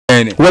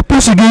này. What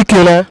pussy ghi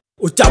kia là?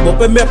 Ủa chả bộ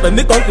bên mẹ là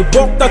ní con thì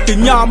bóc ta thì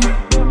nhắm.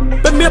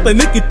 Bên mẹ là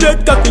ní kỳ tết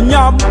các thì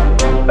nhắm.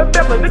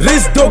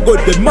 Let's go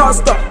the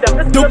master.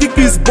 Doggy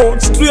kiss bone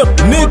straight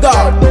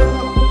nigga.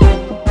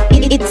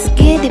 It's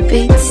Giddy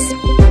Beats.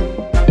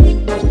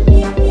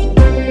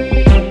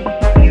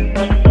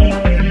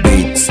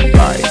 Beats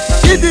by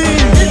Giddy.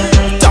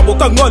 Chả bộ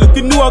cả ngồi là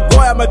cái nua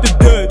gọi em at the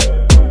dead.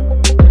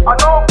 I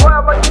know boy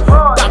I'm at the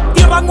front. Chả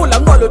kia ra ngồi là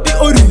ngồi là the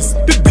oris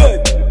the dead.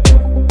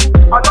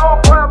 I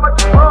know boy I'm at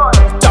the front.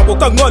 Chả bộ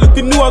cả ngồi là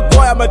cái nua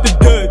gọi em at the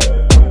dead.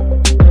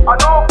 I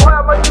know boy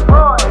I'm at the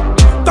front.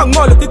 Cả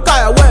ngồi là cái cài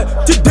ở where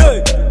the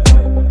dead.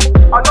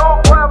 I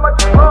know boy I'm at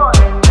the front.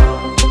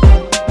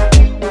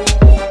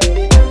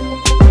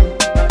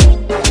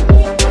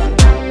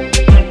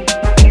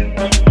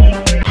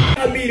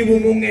 Amiri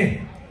mumunge.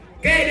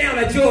 Cái nào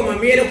là cho mà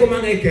mía nó có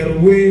mang cái kẹo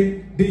quê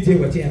DJ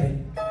của chị ấy.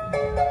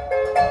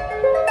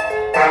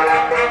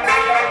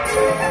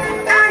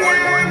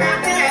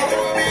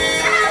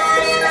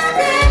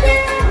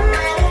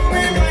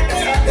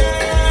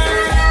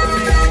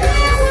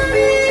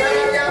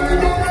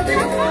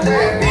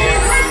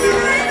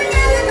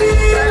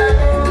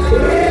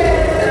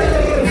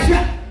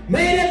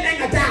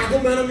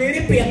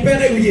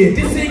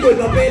 This single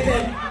mà bên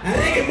em,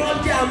 reggae mom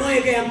cha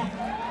moi em,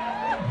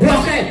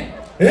 block em,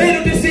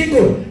 nó this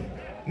single,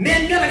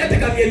 nên cái là cái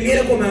cảm nhận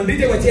nghĩa của mình,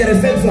 DJ của chị là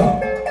xem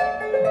sao.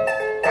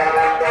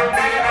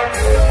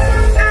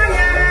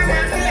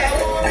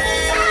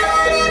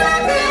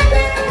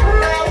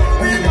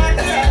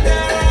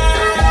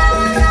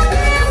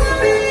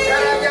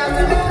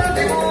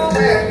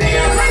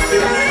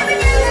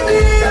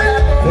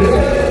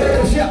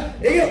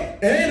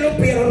 Nó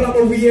pero la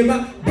movie mà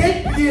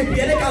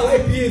Dia kau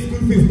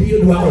school fees dia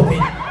 2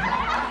 orang.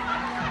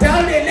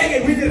 Jangan dia lagi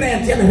with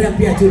rent jangan rent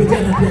pia curi.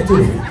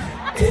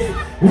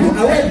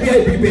 Awal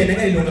VIP benda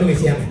ni lu ngerti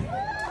siapa?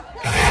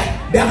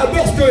 Dah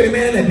box story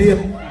mana dia?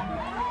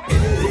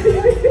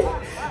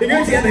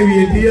 Ingat siapa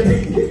VIP dia?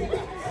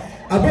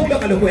 Abang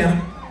tak ada kau yang.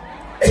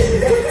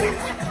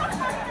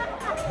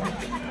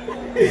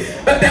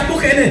 Tak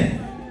bukan ni.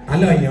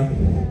 Alahnya.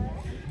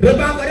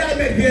 Lepas kau dah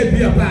ambil VIP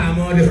apa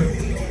amodo?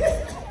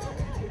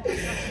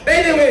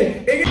 Anyway,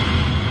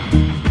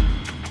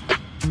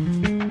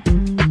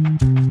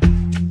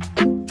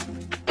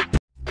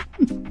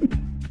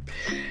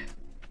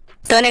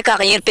 Tone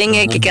kak yin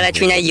pinge ki kala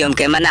chwina yom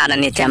ke manana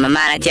ni chama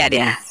mana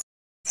jadia.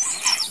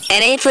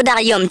 Ene fu da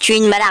yom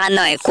chwin mara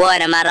no e ko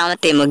na mara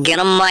te mo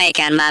gero mo e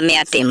kan ma me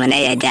ate mo na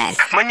ya dal.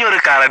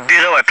 Manyore kala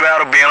dira wa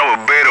twaro beno bo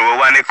bero wa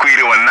wane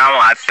kwiri wa na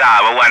wa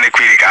ata wa wane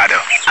kwiri kado.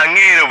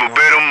 Angero bo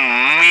bero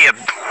miet.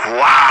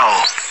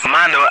 Wow.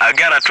 Mano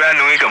agara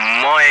twano wika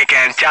mo e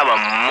kan chaba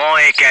mo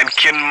e kan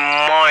kin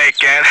mo e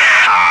kan.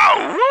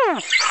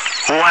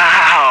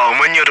 Wow,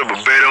 manyore bo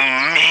bero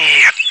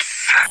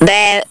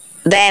miet.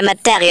 Be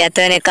materia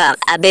tone kak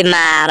abe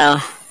maro.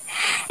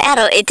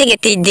 Ero itige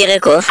ti dire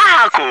ko.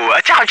 Ako,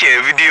 achao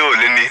che video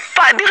lini.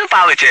 Pa dire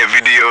pa che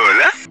video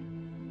la.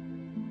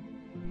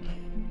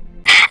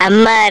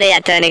 Amare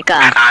atone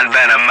kak.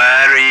 Albana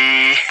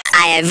Mary.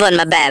 Ai von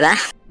ma beba.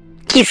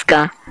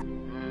 Kiska.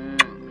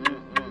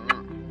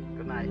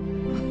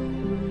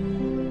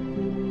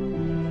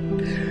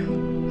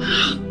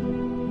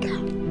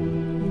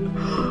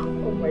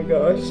 oh my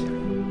gosh.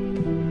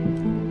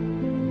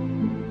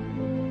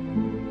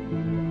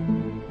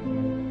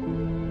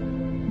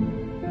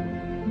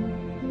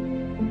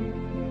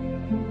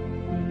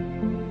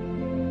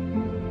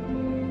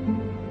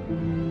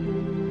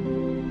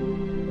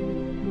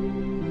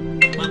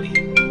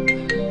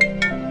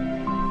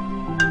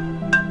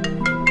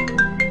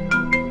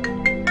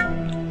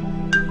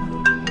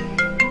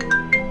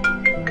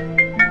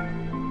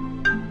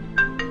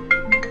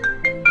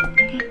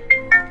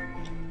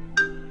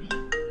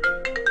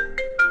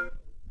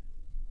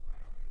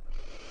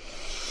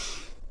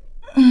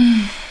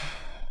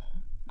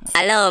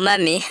 Hello,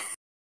 mami.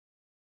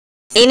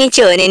 Ini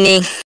cho ni.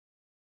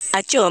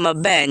 Acho ma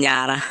be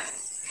nyara.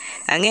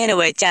 Angene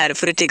we char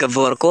frutti ka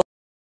vorko.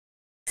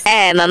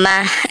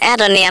 Mama,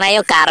 ero ni ana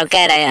yo caro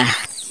kera ya.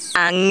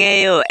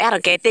 Angeyo, ero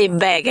ke te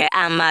bege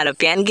amalo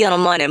pian gino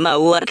mone ma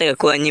uorte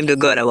ko nyim do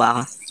gora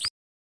wa.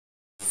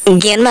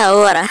 Gien ma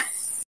ora.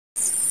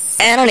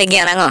 Ero ni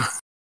gien ngo.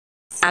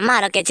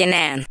 Amaro ke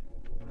chenen.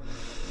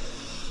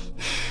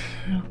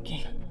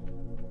 Okay.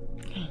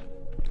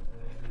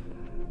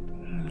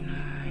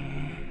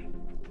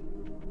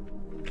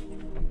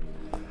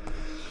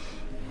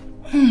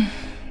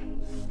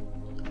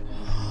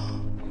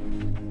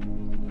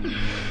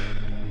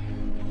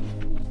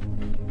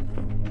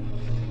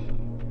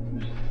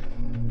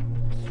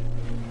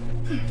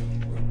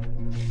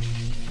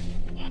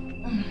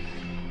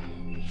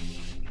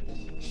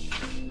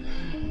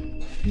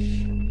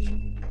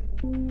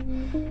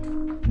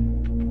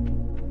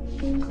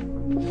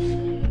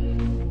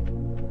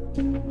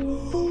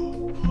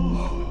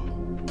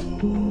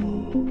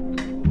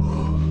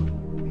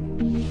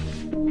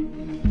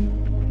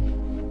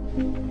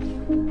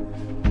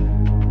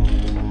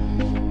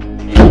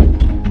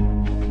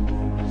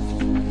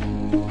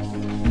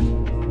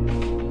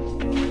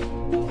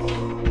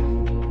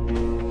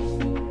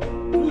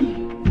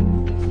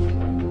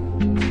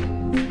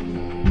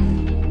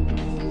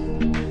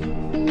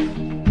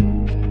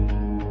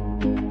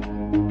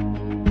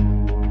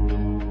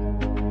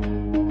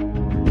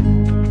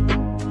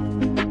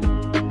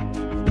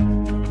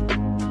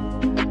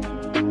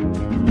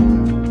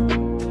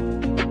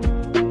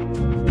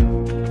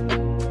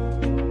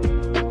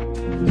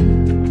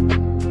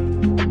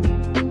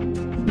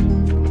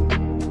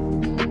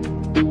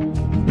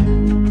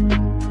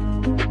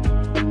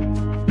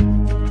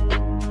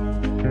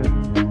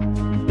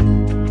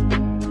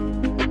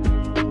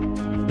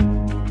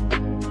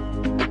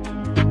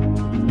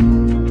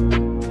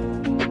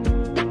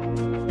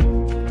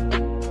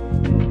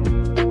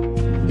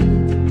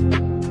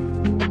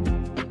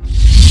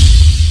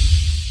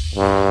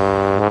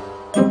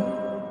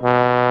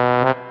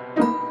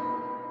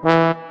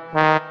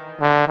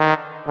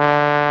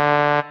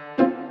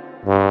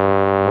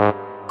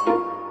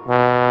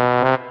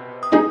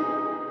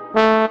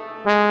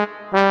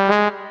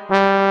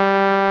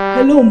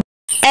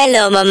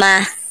 Hello,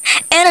 mama.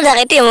 Eno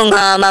dari timu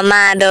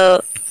mama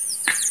do.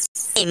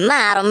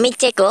 Imaro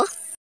micheko.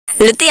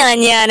 Luti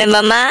anyane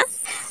mama.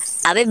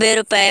 Abe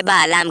beru pe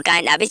balam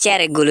kan abe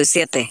chere gulu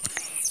siete.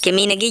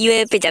 Kemina gi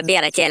yue pita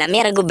biara chela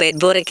mera gu bed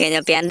bore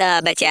kenya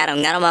pianda ba chara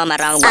ngara mama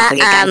rang gwa ke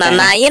kan.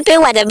 Mama yin pe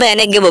wada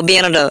bene ge bo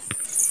bieno do.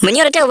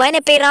 Menyoro te wane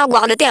pe rang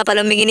gwa do te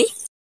apalo migini.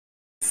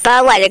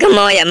 Pa wada ke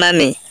moya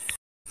mami.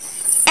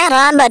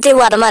 Eran ba te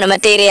wada mana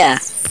materia.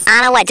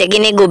 Ana wacha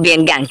gini gu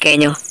bien gang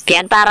kenyo.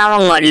 Pian para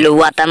mo ngolu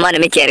wata mana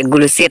me chere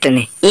gulu siete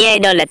ni. Ie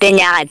don la te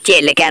nya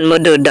chele kan mo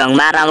do dong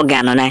mara mo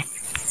gano na.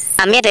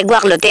 Amiete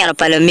guak lo te ano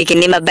palo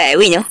migini ma ba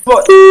winyo.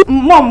 But,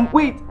 Mom,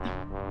 wait.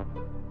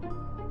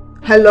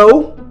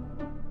 Hello?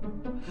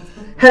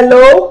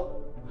 Hello?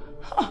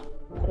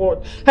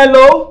 God.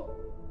 Hello?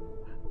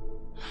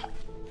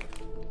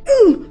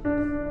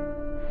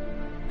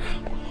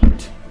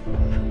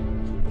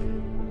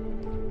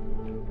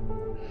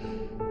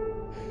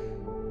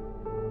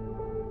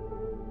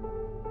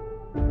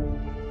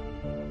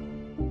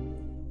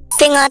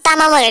 Tingo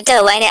tama mo nito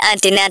wane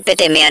antinat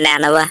pete meo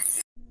nanawa.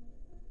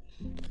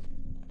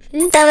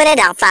 Tamere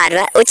dang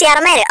padwa uci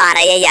armere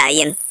ora ya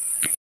yayin.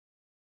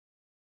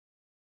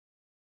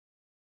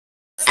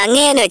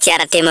 Angeno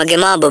cara temo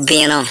gemo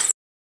bobino.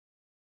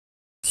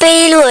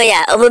 Pelu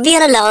ya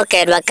obobino la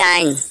okedwa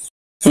kan.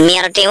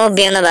 Miro temo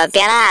bino ba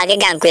piara age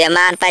ganku ya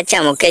man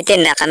pachamu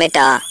ketinda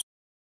kameta.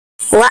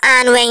 Wa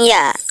an wen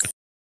ya.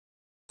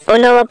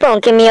 Uno wa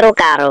pon ke miro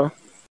karo.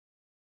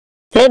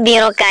 Me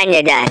bino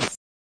kanya dan.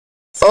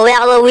 O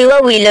ya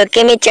wiwa wilo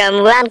ke mi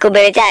chamuan ko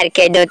beretar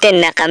ke do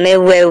tinna kame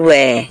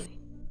wewe.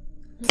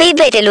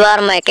 Pipe te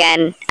luar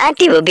makan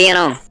ati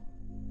bobino.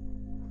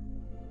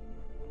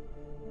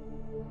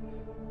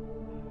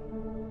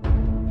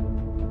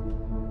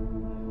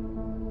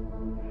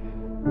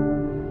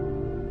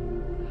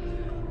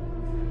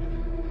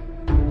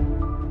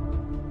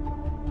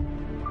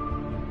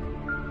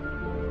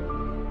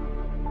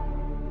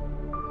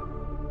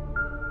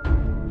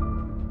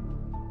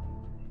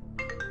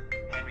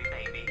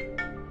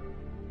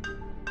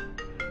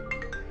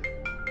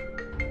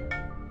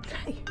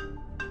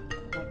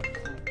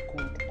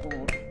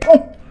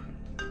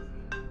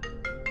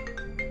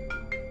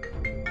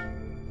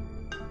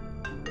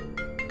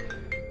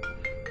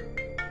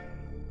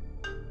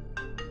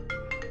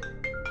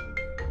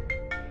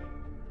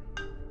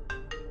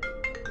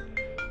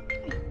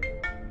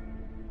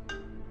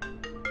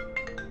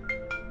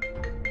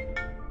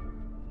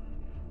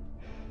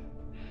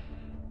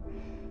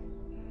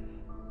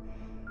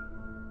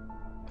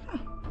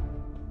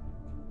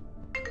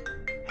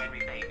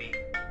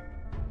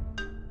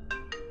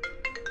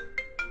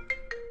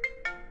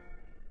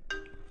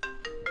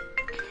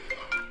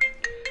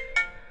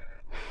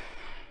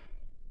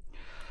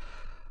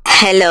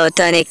 Hello,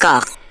 Tony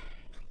Cock.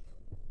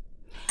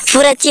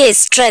 Furati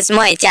stress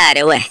mo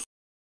chare we.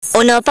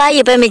 Uno pa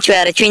yipe mi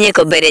chwere chunye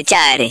ko bere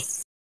chare.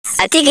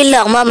 Atiki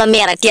lok mama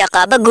mera tia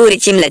ka ba guri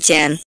chimla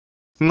chen.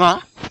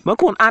 Nga,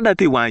 makun anda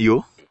ti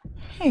wanyo?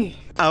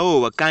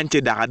 Ao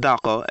wakanche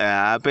dakadako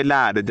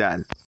pelado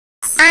dal.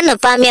 Ano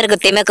pa mera ko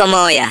time ko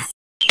moya.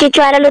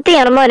 Kichwara luti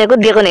ano mo ne ko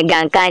biko ne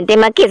gang kan te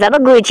makisa ba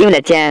guri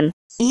chimla chen.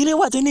 Ine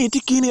wate ne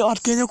tikini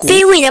ot kenya ko.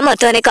 Ti winya mo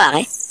Tony Cock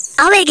eh.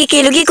 Awe ki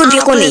kilo ki ko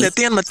biko ni.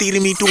 Tian matiri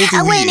mi tu ko.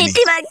 Awe ne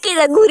ti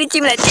makisa guri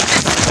chimla chen.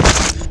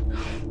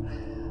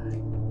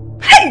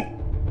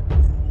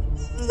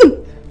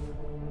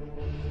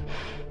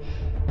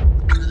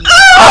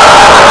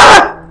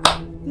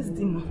 This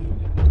demon.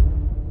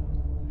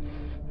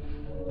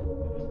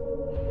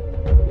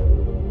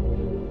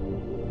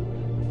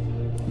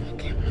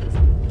 Okay.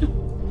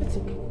 It's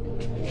okay.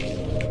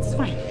 It's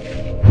fine.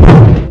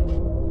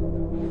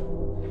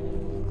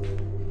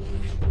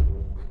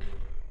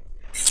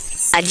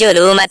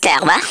 Ajolo mater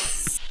ba?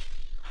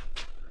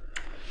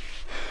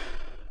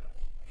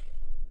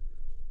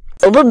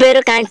 Ubu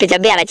bero kan pita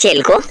biara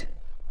chelko.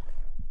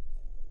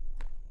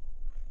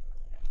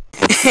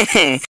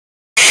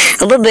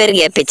 Ubu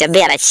berge pita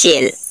biara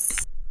chel.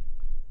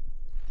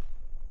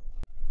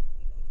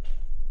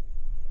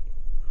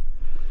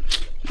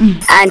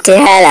 Auntie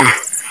Hela,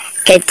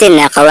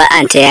 ketina kawa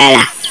Auntie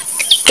Hela.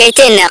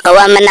 Ketina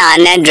kawa mana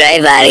na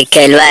driver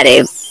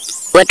kelware.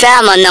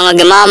 Wata mo nang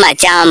gama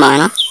chama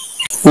no.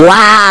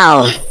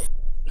 Wow.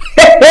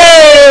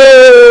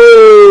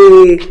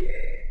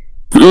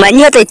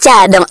 Manyoto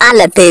cha dong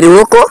ala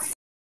peruko.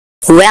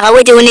 Wega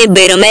wetu ni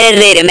bero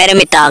mere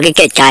mi tagi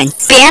ke kan.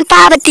 Pian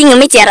pa ba tinga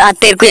mi cher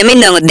ater ku mi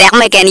nong dek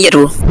me ken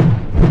yiru.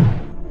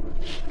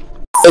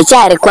 E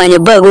chare kwanyo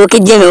bago ki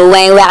jeme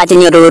wen wega ti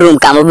nyodo room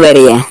kam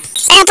beria.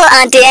 Ento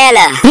Auntie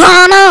Ella.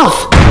 No.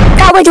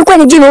 Ka wetu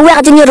kwanyo jeme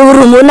wega ti nyodo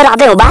room na ra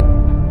de ba.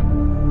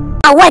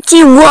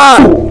 Awachi wo.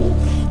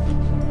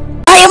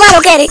 Ayo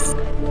maro keri.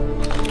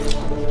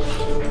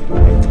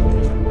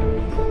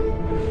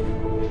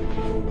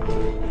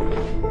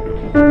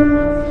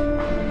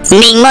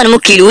 Ning mon mo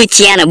kilu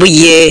chiana bu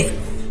ye.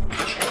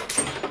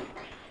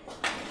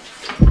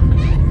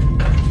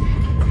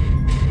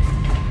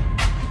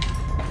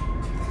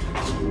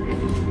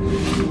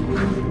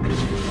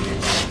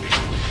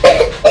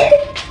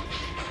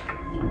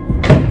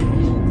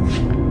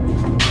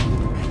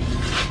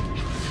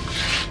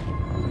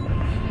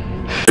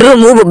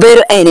 Room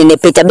bubero ene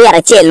pita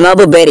bera chel ma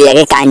bubero ya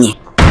ke kanye.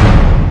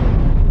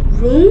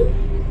 Room?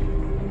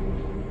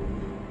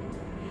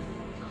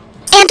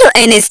 Ento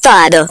ene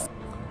stado.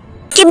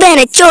 Ki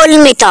bene chol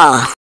mito.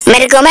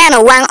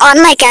 Mericomeno wang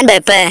on mai kan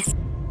bepe.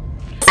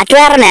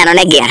 Atwero neno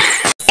negia.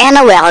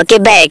 Eno weko ki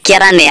be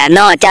kira ne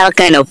no chalo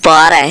keno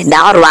pore.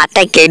 Da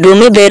orwate ke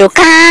dumi beru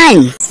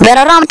kany.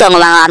 Bero rom tong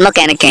wang armo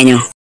kene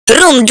kenyo.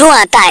 Room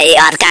dua ta e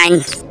ar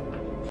kany.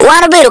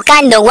 Wano beru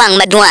kany do wang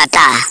ma dua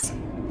ta.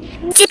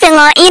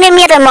 Chipengo ine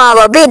miete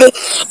mogo bidi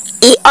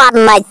I ar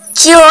ma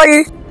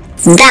chol.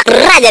 Dak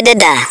raja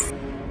deda.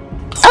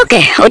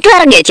 Okay,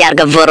 utwero ge char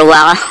ka voro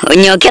wako.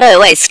 Unyo kira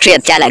we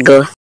street chala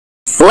go.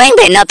 Weng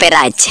be no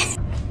perach.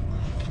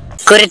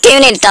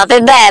 Kuritimni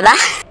tope beba.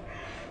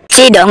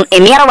 Chidong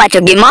imiero wacho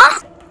gimo?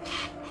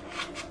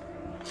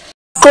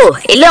 Ku,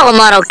 ilogo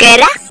moro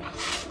kera?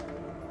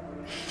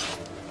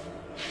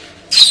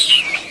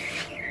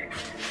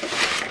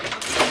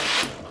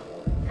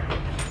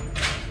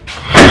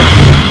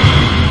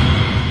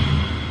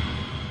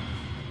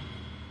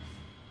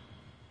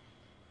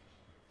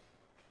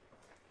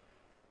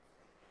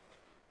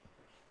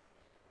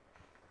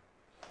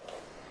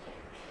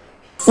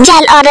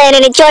 Jal ore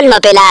ni chol ma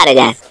pelare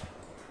ja.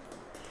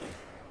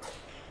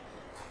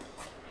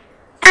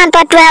 An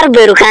patwer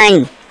beru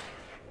kany.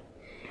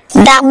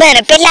 Dak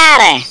bene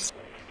pelare.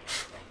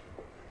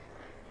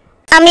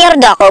 Amir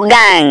doko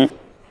gang.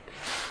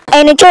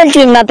 Eni chol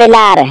chuny ma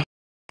pelare.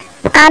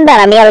 An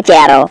bene amir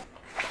chero.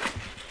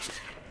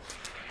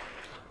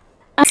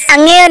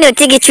 Ang'eyo ni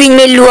otigi chuny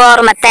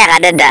miluor matek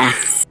adada.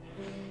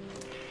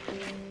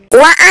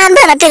 Wa an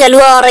bene tiga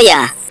luoro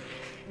ya.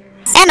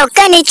 Eno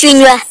kani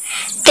chunywa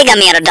tiga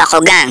miro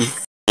doko gang.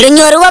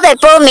 Lunyoro wabe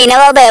po mine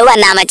wabe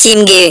wanama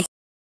chimgi.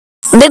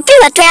 Bepi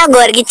watwea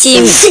gor gi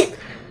chim.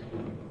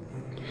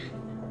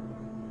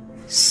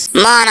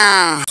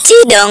 Mana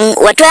Chidong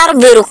watwea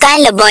biru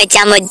kany le boy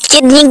chamo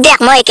kid nying dek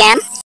mo iken.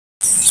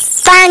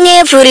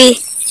 Pange furi.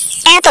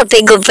 Eto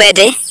pigu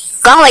pede.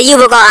 Kong wa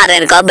yubo kong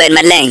aren ko ben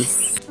maleng.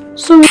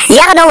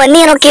 Yaka no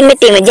wanino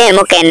kimiti mo jem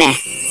mo kene.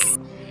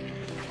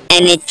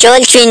 Ene chol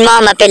chuny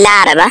mo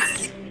mapelara ba?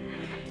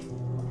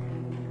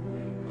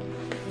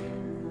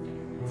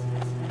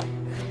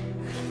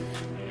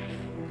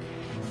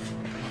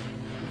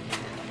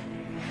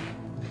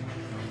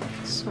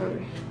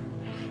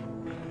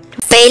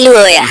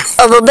 Peluya,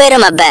 obubero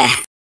mabe.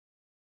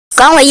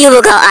 Kong wa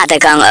yubo kong ate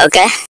kong,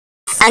 okay?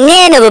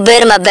 Angin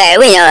obubero mabe,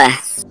 winyo ba?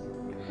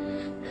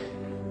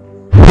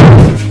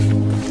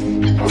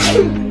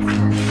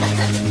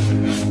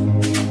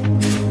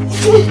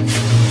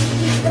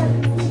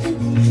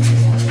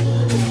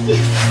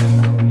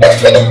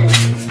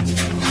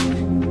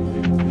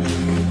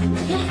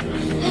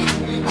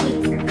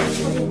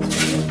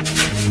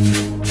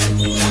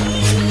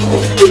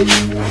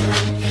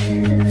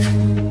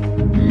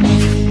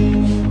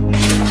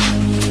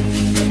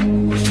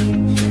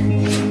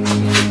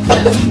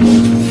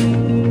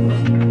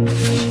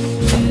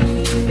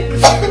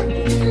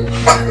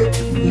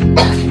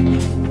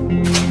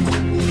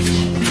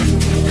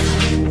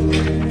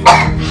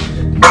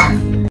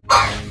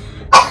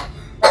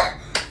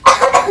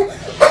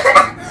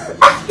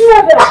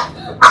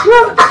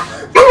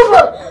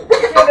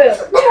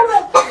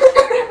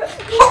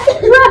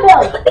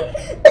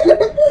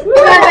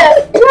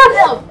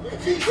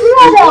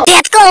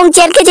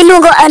 Cer ke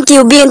lungo anti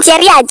ubin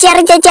cer ya cer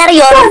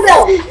yoro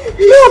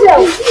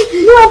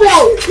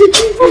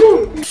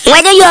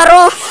ngajo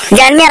yoro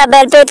jan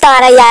mirabel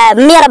petara ya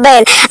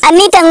mirabel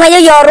anita ngajo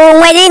yoro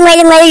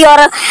ngajo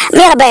yoro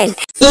mirabel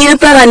ina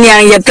para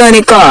nyang ya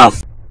toni ko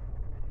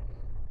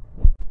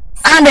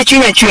anda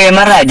chunya chwe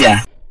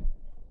maraja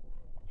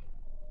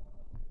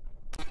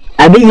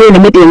abi yene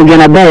miti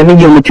mgana ba mi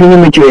jomo chunya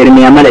mchwe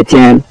mi amala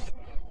chen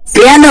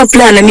piano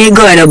plan mi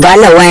gono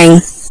bala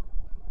wang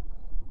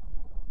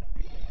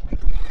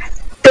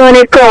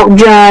Tony Cock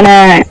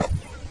Jana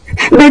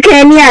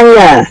Bekenya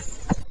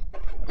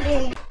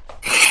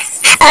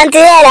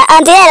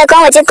Antiera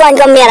kong wachi kon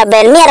ko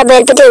Mirabel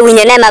pete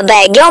winyo ne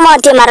mabeg yo mo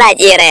ti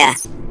maraj ire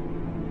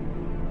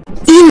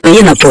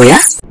Ina poya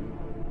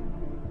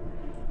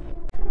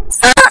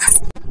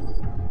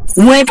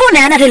Mwe po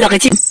na te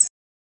lokachi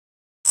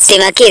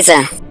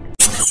Timakisa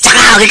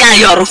Chaka ke kana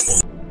yoro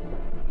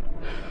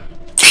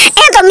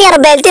Ento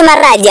Mirabel ti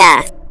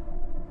maraja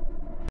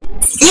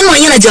Imo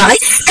yana jore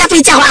tapi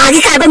chawa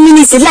agi ka ba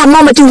minisi la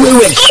mama tu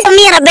wewe Ento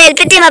Mirabel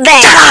pete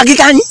mabeg agi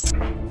kan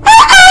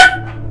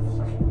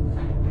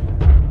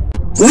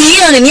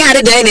Wiyo ni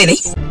nyare dai ne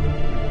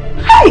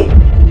Hey!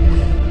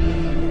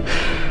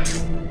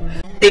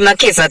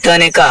 Timakisa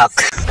Tony Cock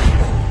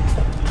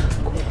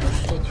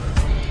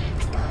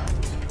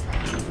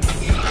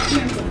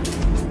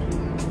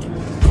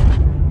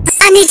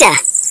Anita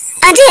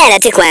Antiera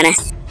ti kwana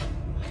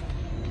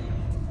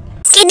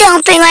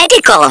Kidong pengoy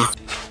ti ko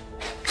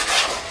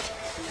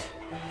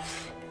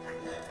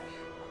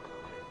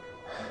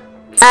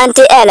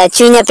Auntie Ella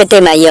chunya pete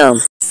mayom.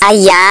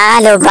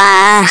 Aya lo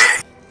ba.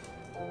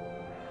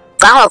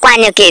 Kong wa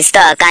kwanyo ki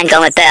sto kan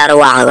kong te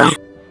arwa ko.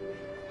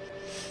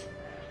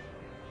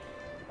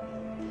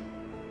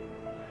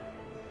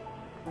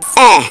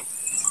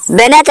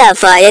 Benata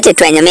fa yete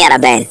twenya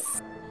Mirabel.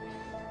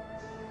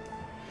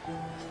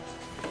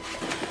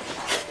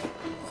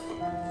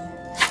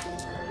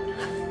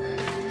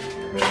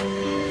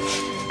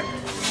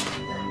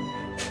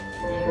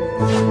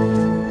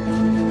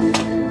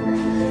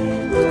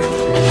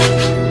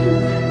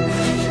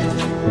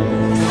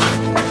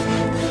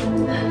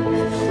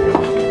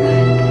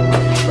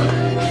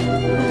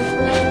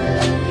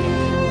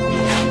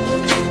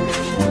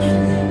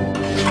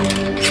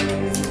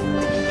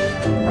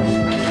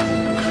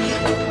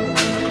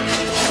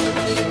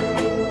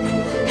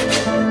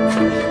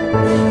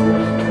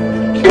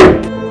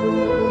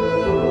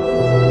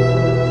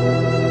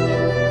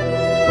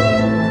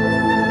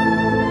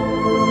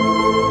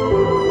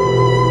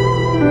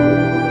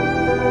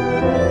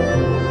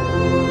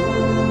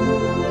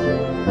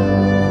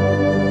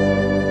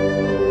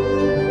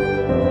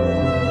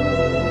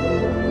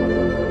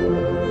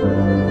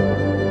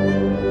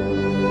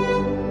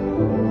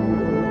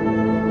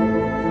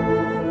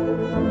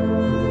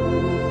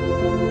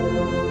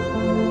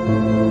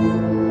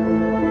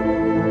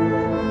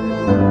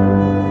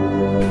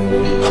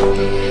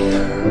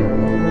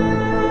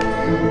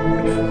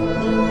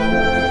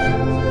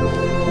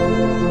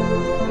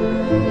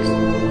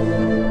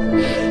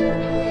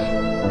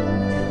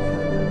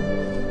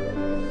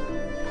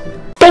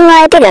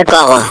 Tiga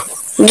koko,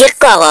 gik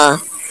koko,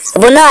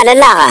 buno ada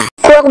laka.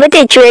 Kuak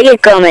beti cuy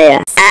gik kome ya.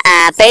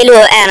 Pelu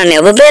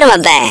erne, bubir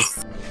mabe.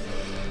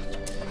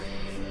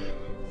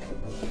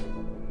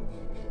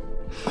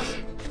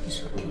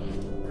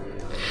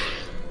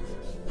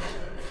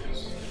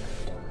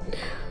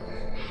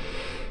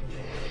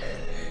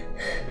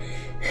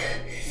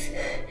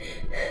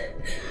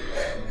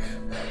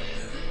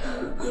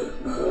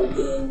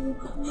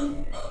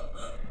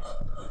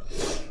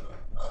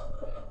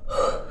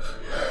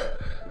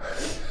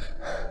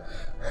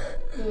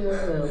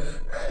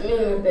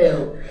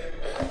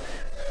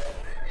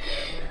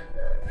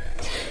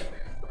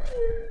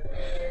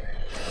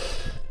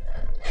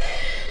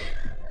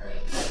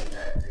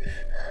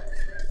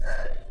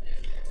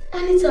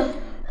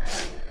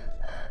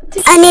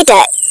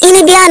 Anita, ini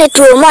biar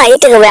itu mau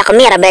itu kewek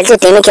Mirabel tu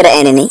temu kira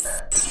ini ni.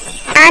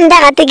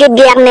 Anda kata ke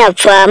biar ni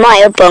apa mau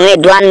itu pengen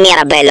duan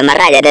Mirabel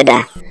maraja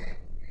dah.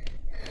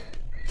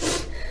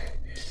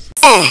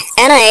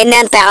 Ini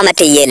nampak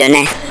mati yelo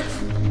ne.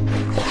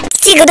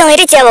 Cikgu dong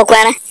ini cewek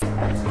kuana.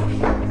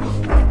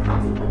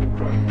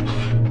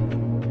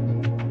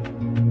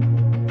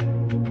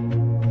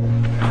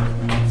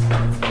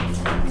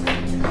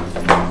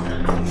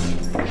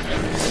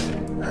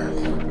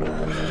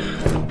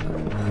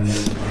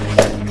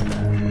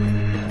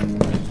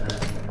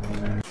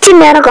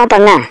 Meron kong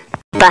panga,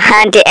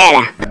 pahanti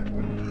era.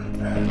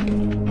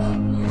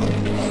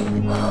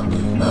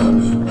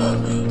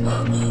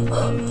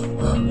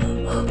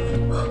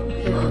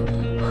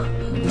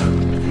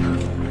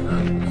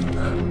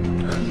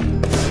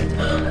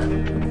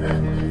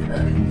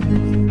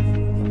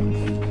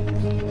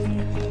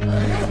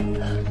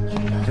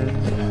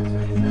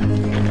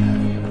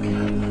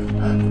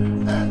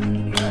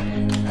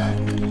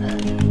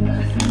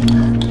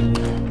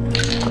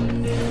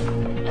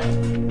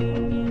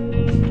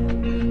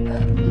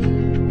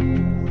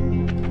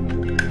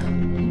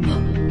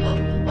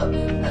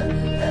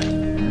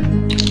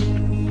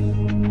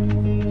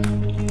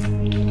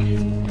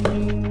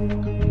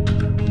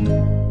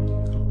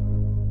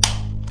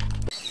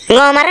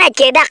 Ngomara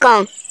ceda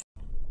kong.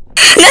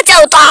 Nggak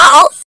jauh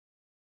tahu.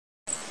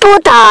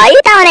 Putai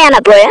tahu ni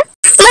anak boy.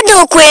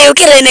 Madu kue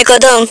ukir ni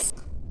kodong.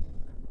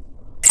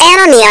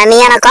 Eno ni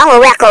anak kong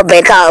wek kau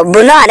beka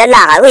buno ada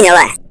lah kau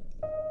nyawa.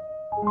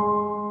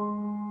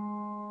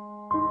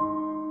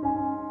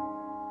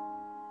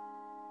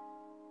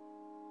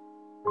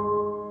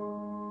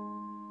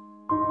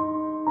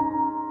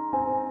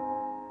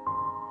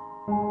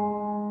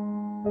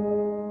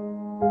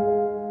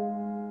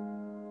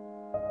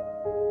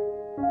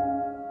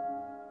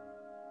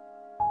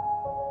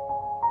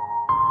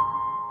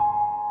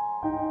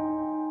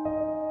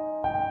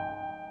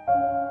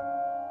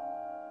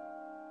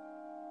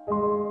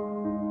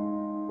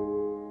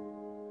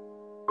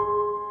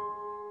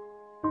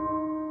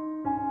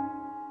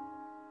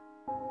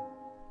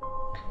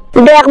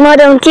 Biar mau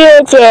dong cie.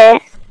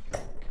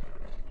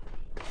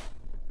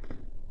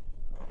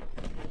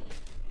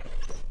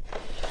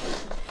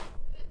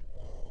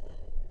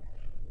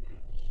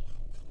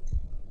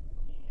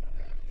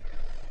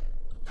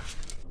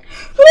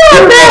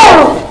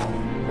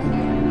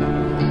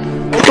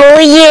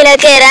 Puyi lah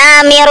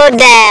kera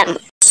mirodek.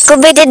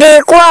 Kubiti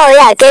di kuau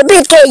ya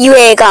kebit ke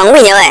yue kang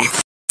winya we.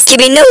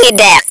 Kibinu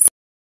idek.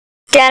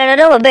 Tiada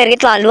ada apa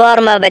berkit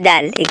luar ma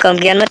badal. Ikom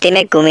kian mati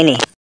mek kumini.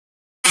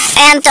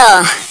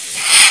 Ento.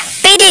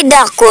 Pidi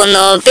dak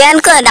kuno pian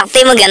ko dak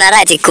timo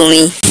generasi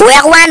kumi.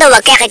 Wek wando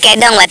wa keke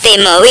dong wa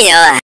timo winya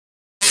wa.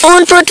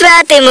 Un putra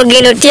timo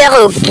gino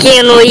tiago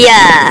kino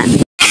ya.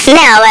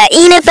 Nawa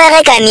ini pere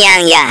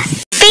kanyang ya.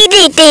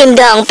 Pidi tim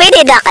dong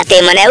pidi dak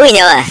timo na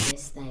winya wa.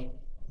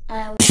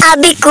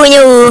 Abi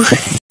kunyu.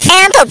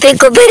 Ento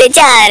pico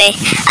bericare.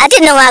 Ati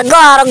non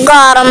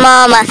agora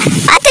mama.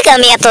 Ati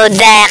cambiato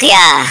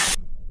d'aria.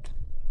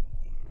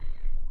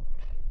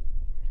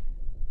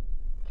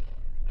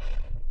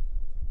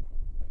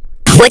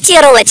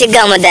 Wachiro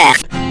wachigamo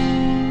d'aria.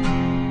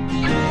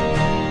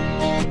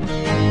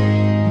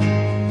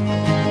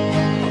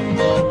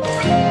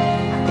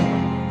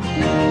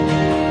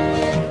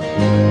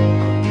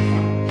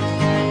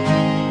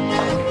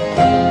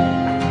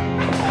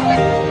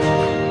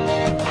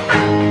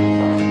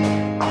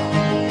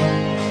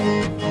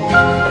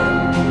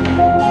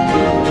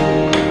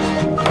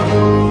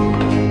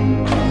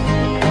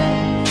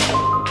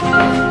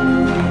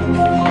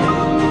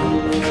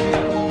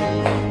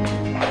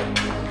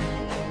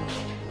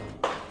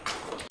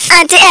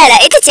 Auntie Ella,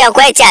 ito siya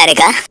kwa chare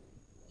ka?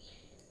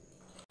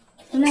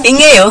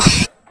 Ingeyo.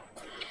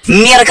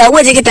 Mira ka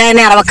waje kita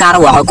na araba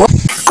karwa ko.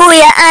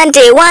 Kuya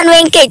auntie, one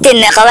wing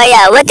kitin na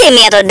kawaya, wati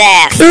miro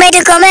der.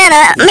 Medi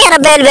komena, mira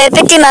belbe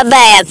piti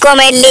mabaya,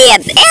 kome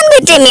liat, en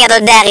biti miro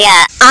der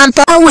ya.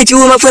 Ampa waje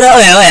uma fura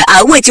oya,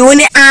 a waje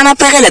woni ana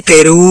pagala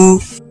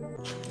Peru.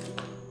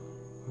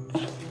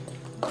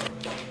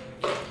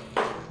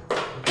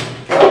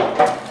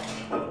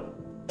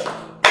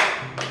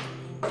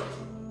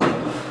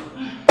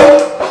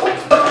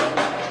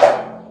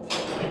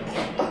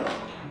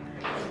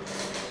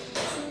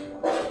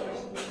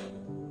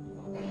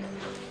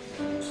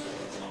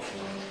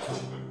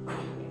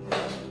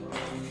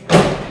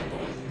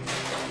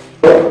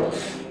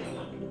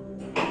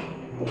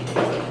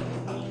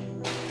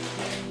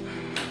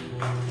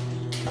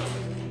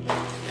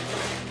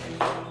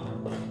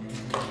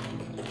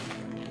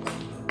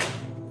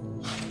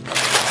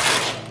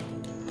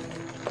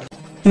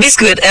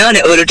 Biscuit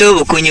ene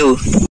oloto kunyu.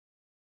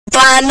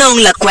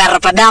 Panong la kwara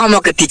padang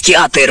mo ketiki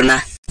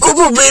aterna.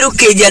 Ubu beru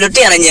ke jalo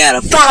tena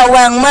nyara. Pa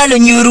wang malu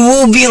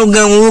nyuru biru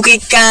gamu ke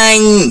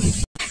kan.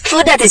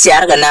 Fuda te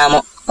siarga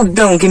namo.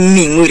 Udong ke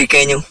minguri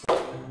kanyu.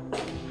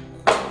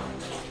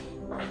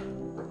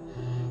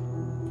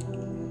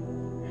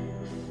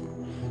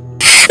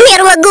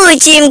 Mirwa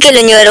gucim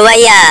kilo nyuru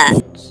waya.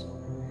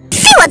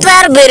 Siwat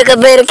war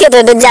beru ke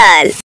to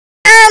dajal.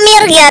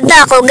 Amir ya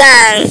dako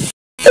gang.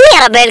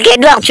 Mira bel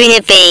ke duak chunye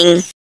ping.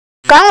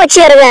 Kong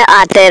wachirwe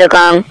ater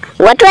kong.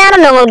 Watwara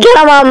nungu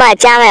gira mama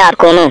chame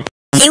arkono.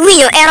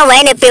 Iwiyo eno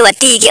wene pe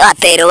watiki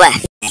ater wa.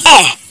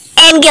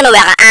 En gino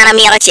waka ana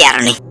mira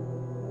cherni.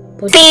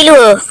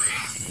 Pelu.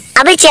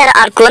 Abi cher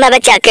arkono abi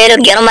chakelo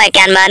gira ma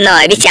kan ma no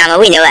abi chama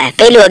winyo wa.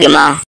 Pelu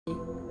gimo.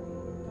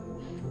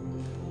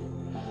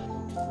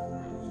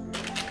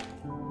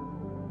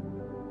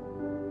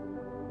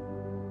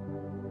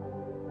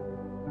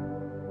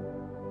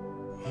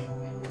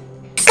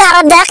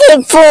 Karadaki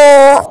po.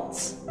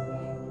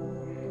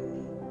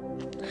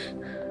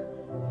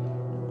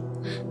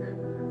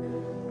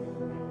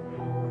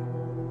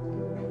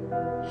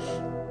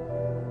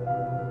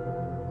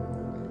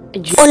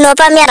 Uno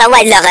pa mera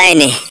wala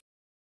kaini.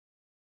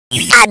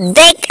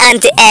 Adek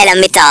anti Ella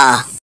mito.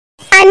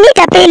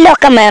 Anita pelo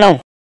kamero.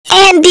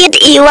 En dit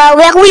iwa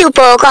wek wiu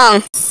po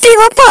kong.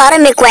 Piwa pore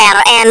mi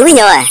kwero en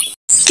winyo wa.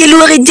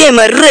 Kiluari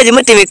jema reje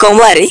matimi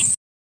kongwari.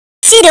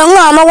 Sido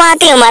ngoma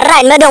wati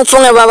umaran madong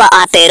funga wawa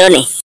atero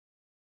ni.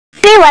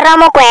 Piwa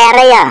ramo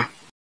kwere ya.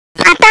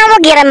 Atamo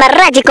gira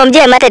maraji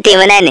komje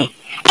matatimu nani.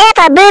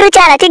 Eka beru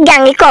cara ti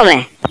gangi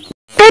kome.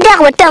 Pidak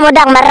watamo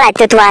dak maraji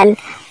tutuan.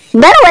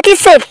 Baru wati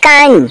safe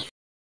kan.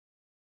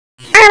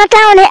 Ano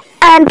tau ni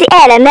anti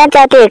element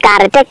ati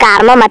karate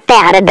karma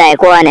matekare dai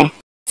kuane.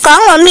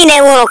 Kongo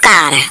mine uno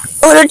kare.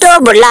 Uruto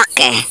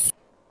burlake.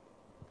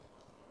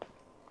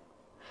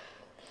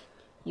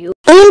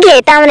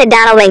 Indi tau ni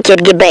dano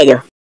wenkit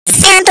gibejo.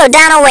 Ento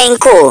dano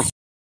wenku.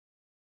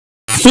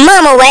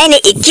 Mama wene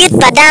ikit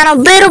pa dano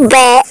beru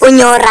be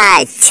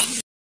unyoraj.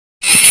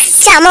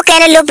 Chamo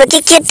kene lupa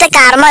kikit te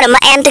karma ma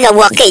ente ga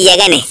wake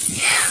yegane.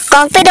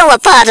 Kong pedo wa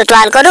pato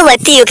twal kodo wa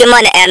tiyo ke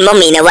mone en mo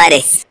mine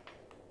ware.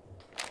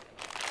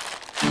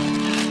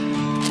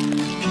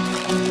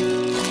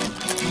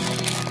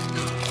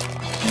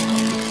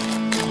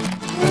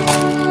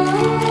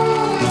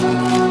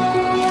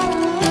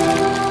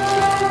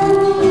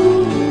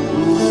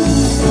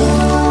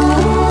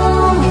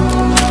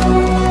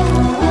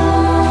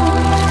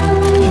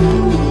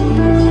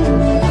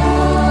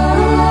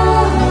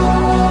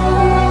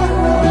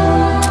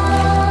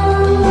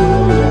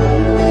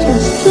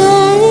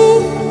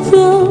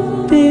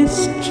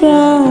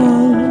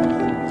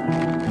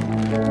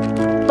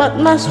 But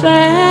my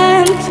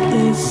strength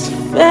is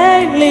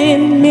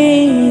failing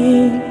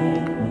me.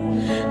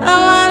 I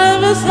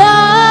wanna be so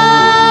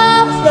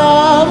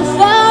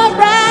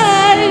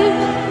brave,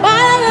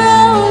 but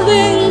I'm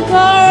losing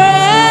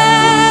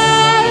courage.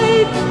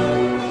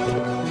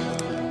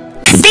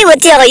 Piwa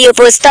tiyo yu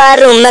po star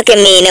room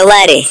makemine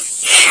ware.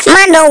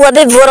 Mando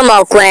wabe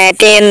vurma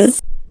kwetim.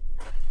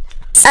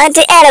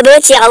 Anti Ella be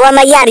tiyo wa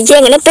mayari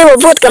jeng ne piwa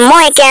but ka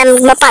moy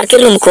ken ma parke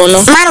lum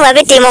kono. Man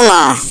wabe timo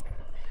ngo.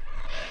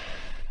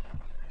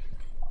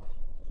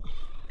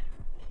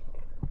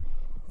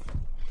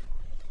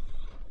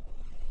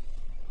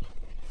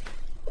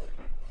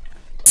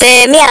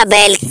 Pe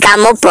Mirabel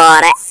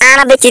camopore,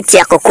 ana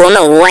betitia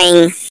kokono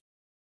wing.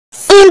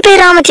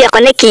 Impera matia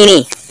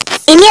konekini.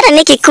 Imiera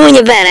neki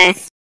kunyi bene.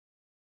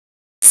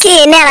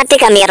 Si nera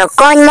tika miro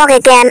kony mo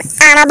keken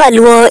ana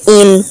baluo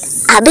in.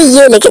 Abi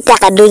yele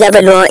kitaka duja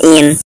baluo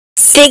in.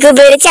 Piku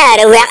beri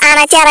cara wek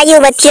ana cara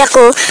yuba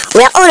tiako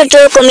wek ulu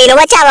tuku mino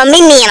wachaba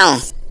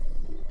minino.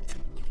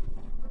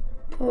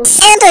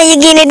 Ento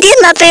yigini dit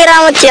ma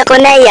pera mo tiako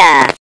na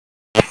ya.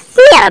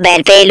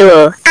 Mirabel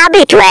pelu,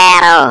 abi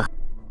tuero.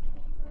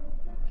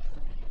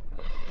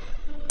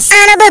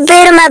 Ana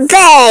beberu ma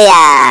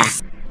beya.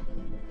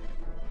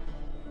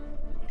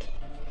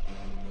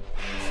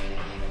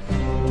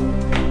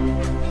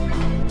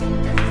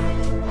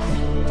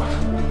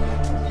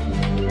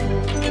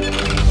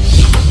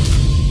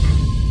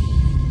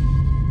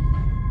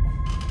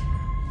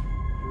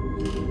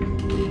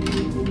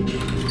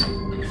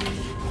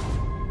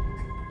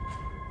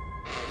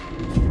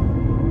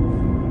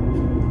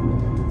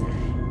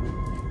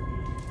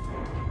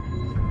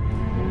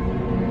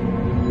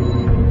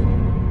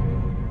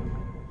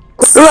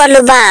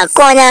 Luba,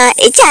 konya,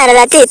 ichara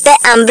la tite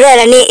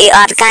umbrella ni I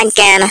ot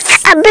kan.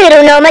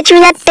 Abiru no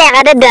machunya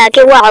tega da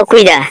dake wako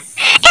kuida.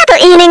 Eto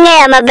ini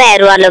ngea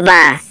maberu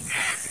luba.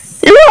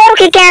 Luor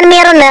ki kan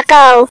mero na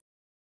kau.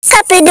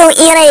 Kapidong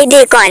ira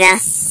ide konya.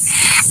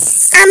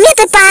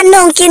 Amite pa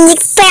nong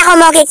kinik peko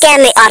mo ki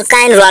kan ni ot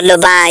kan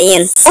luba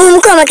in.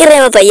 Ko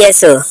makiremo pa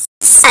Yesu.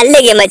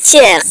 Alege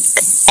machek.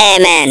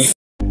 Amen.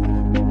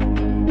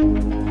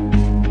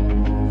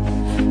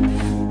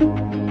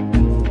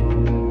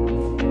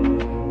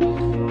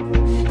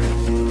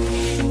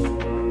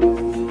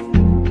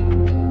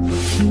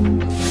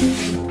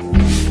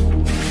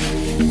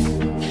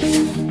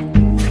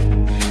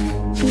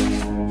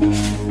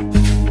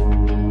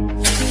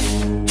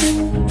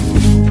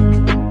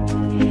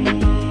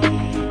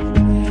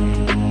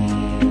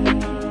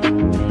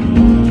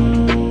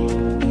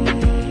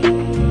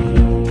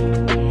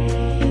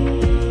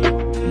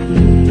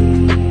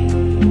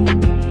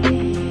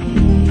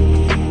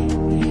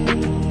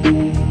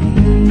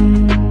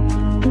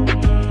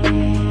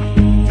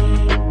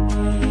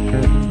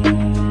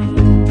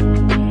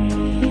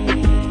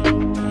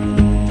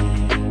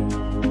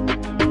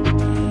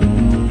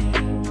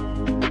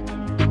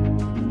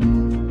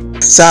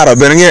 Sara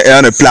benenge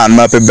ene plan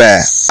ma pe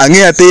be.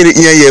 Ange atiri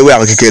iya ye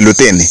wa ke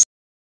luteni.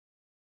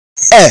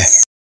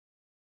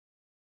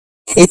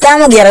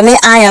 Itamo gerane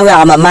aya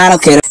wa mamano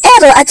kero.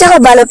 Ero achaka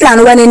balo plan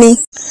wanini.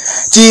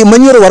 Ci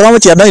manyiro warama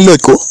ci adai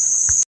lojko.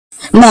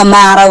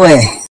 Mamara we.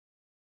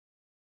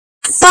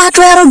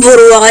 Patwero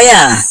buru wa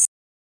ya.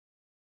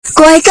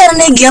 Ko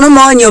ikarne geno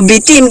monyo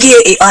bitim gi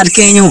I od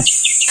kenyu.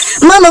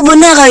 Mama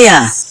bunaga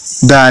ya.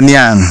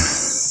 Daniang.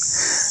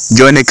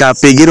 Jone ka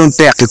pigirun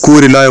tek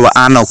kuri loy wa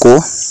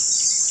anoko.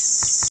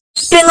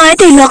 Pengai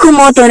ti loko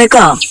moto ne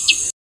ka.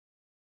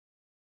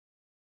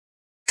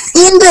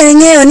 In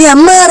berengeo ni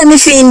amara mi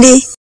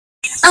findi.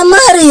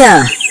 Amara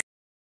ya.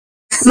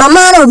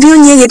 Mamaro biu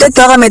nyegi te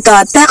toga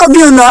meta tako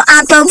biu no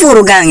ata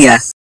furu gangya.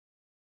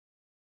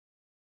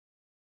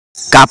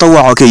 Kato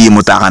wako ke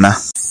yimutakana.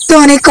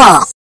 Tone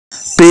ka.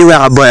 Pe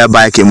waka boya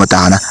bay ke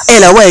mutakana.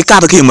 Ela way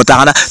kato ke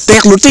mutakana.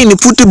 Tek lutini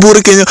puti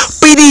buri kenyo.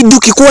 Pidi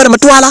duki kuwari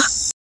matwala.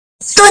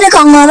 Tone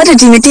ka ngoma te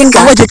timitin ka.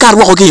 Awaje kar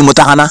wako ke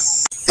yimutakana.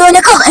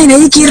 Tone ka ene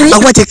yikiri.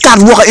 Awaje kar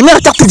wako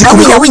imera takti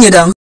jikubi. Awinya winya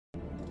dong.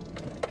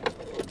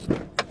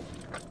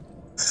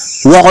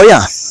 Wako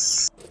ya.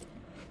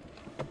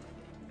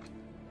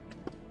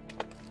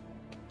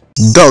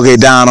 Doge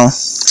dano.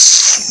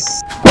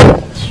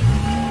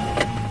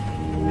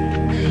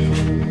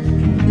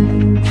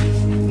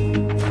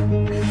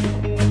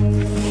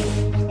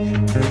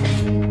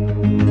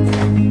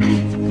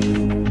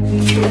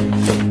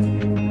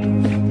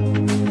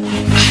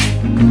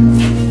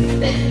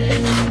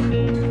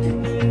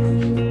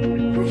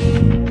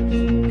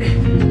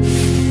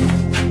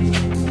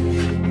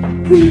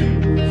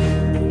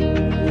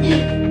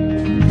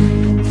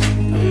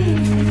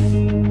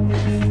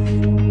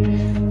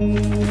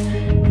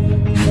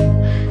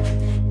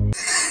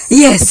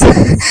 Yes,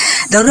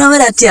 don't know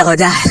what I tell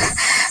that.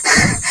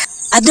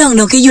 I don't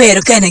know you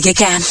are can.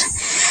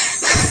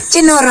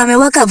 Chinora me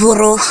waka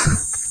buru.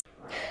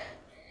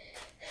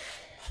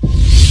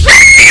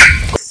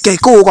 Cái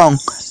cô con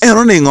em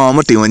nó này ngò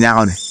mà tìm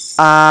nhau này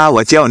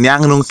và treo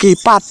nhang nung ki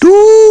patu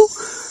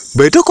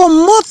bê tó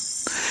con mót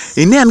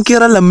ini an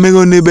kira la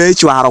mego ne be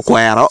chuaro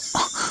quero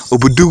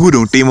obudugu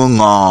dong timo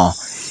ngò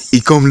I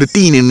kom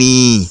latini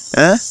ni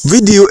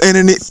video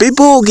eneni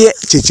pepo ge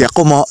cheche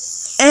como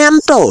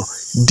ento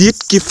dit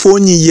ki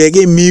foni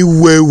yege mi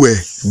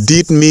wewe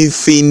dit mi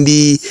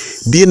findi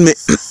dit mi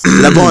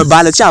la bon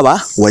bala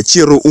chaba wa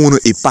chiro uno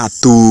I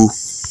patu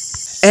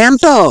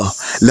ento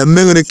la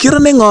mengone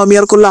kirane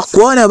ngomier ko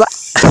lakwone ba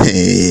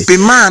pe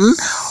man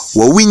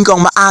wa wing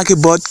kong ma ake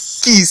bot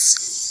kiss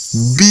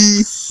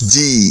BG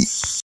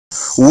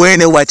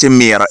wene wache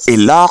mira I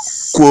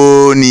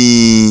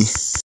lakwoni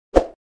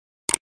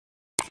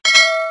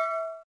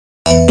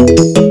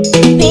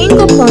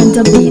Bingo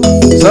Ponta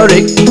Beat.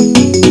 Sorry,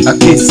 a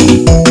kiss.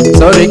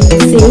 Sorry,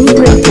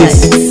 a kiss.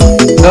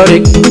 Sorry,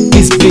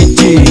 kiss PG.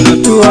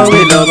 To a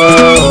willow,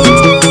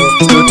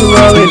 to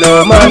a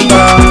willow man.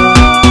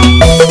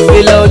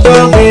 Willow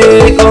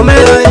doggy, come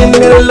in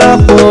the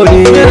love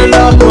pony.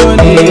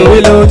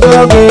 Willow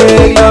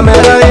doggy, come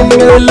in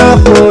the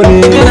love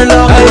pony.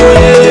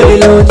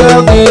 Willow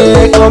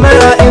doggy, come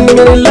in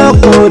the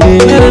love pony.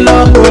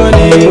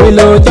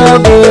 Willow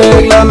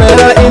doggy, come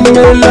in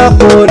the love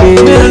pony.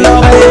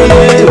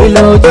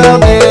 Willow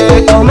doggy,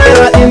 come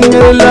in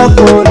the love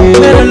pony.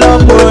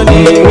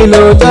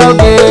 Willow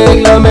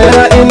doggy, come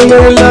in the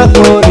love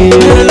pony.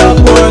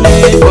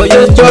 Oh,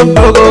 you jump,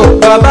 go,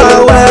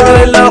 Baba,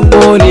 where love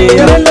pony.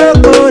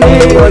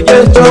 Oh, you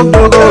jump,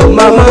 go,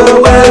 Mama,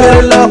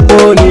 where love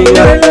pony.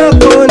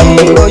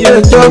 Oh,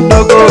 you jump,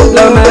 go,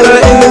 Lamera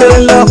in the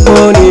love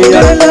pony.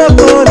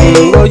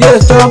 Oh, you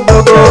jump, go,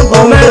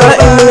 Omera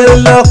in the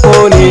love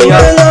pony.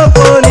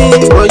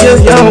 Oh,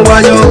 yes, young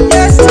wayo.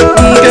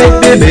 Get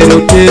baby, no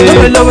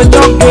tea. Love a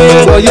dog.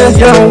 Oh, yes,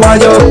 young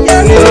wayo.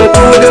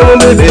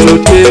 Baby, no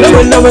tea.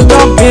 Love a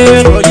dog.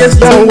 Oh, yes,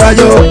 young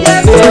wayo.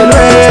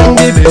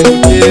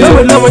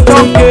 Love a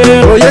dog.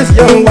 Oh, yes,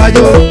 young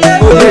wayo.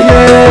 Oh,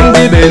 yeah,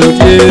 baby, no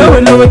tea.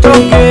 Love a dog.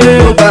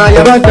 Oh, buy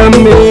a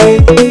batami.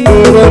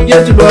 Oh,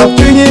 yes, rock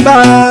to you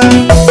by.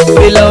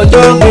 Willow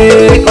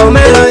doggy,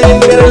 Omera in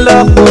the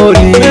love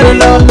pony.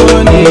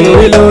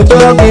 Willow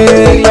doggy,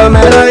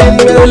 Omera in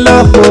the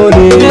love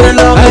pony.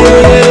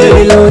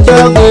 Willow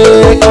doggy,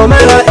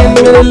 Omera in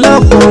the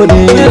love pony.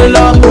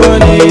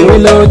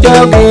 Willow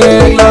doggy,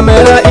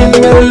 Omera in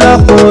the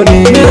love pony.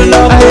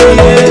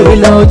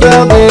 Willow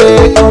doggy,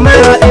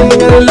 Omera in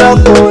the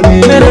love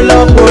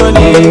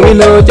pony.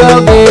 Willow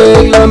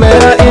doggy,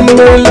 Omera in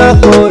the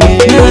love pony.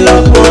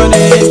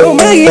 Don't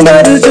make it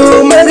matter to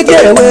make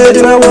it where do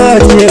I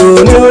watch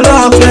you? No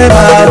love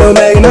never. Don't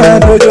make it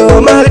matter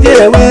to make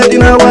it where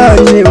do I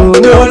watch you?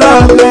 No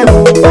love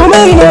never. Don't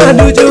make it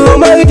matter to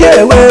make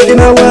it where do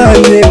I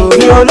watch you?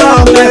 No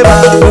love never.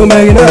 Don't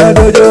make it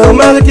matter to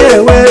make it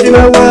where do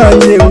I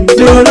watch you?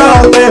 No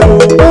love never.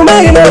 Don't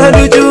make it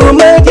matter to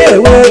make it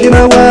where do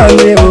I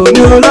watch you?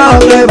 No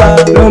love never.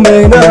 Don't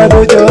make it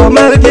matter to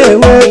make it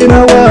where do I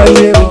watch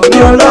you?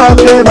 No love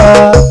never.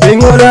 Sing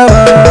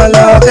whatever,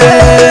 love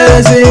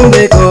is in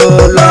the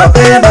cold, love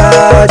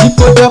never.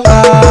 Jipo toka,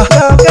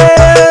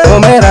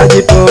 Omera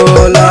jipo,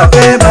 love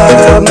never.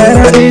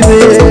 Mera easy,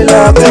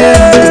 love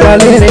never.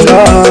 Valeri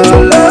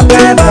love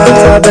never.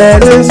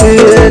 Berensi,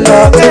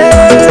 love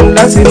never.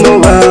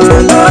 Lasimova,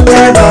 love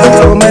never.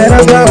 Omera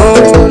gao,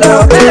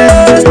 love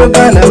never.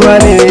 Uganda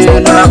wani,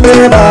 love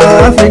never.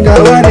 Africa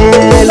wani,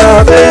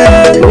 love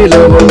never.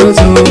 Willow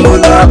Bondosu,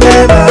 love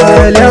never.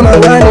 Liama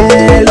wani,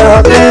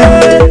 love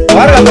never.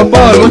 Warga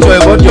popol mucho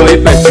ebojo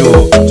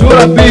ipecho.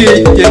 Chura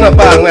bi jenga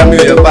bang ngam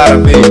yo para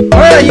bi.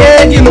 Mara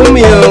ye ki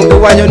mumio ko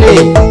wanyo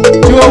ni.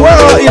 Chua wo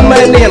in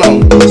my neno.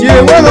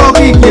 Chie wo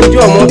ki kim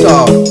jo moto.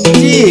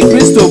 Ti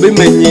Kristo bi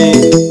menyi.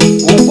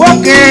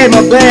 Uwoke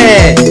mabe.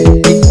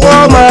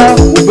 Ikwoma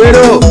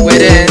ubero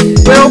wede.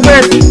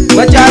 Peopet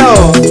macharo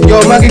yo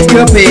magi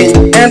kiope.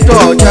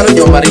 Ento charo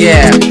yo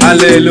Maria.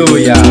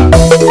 Hallelujah.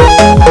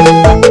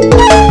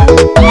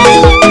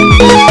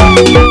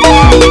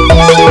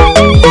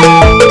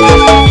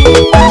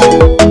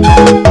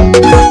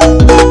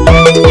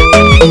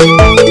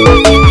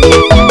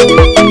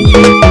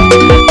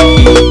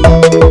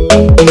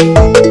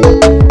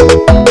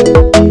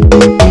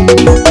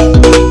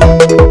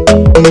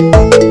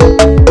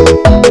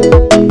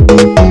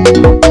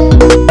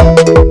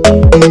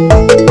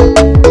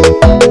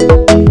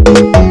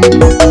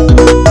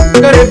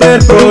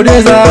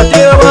 Producer,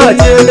 tira wa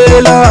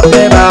chile la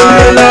peba,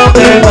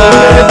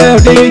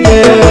 DJ,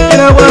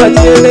 tira wa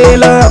chile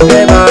la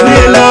peba,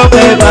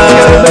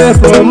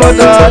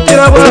 promoter,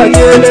 tira wa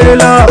chile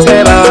la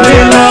peba,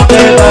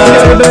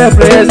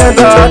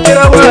 presenter,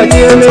 tira wa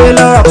chile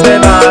la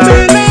peba.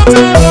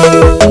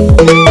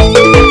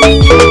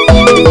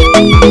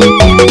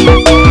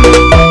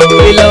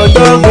 Willow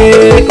doggy,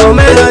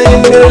 Omera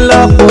in the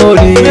love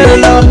pony.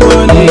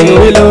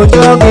 Willow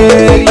doggy,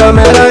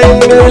 Omera in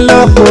the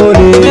love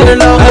pony.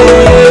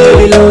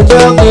 Willow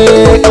doggy,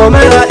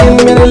 Omera in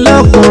the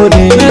love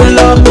pony.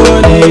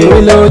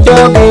 Willow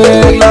doggy,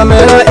 Omera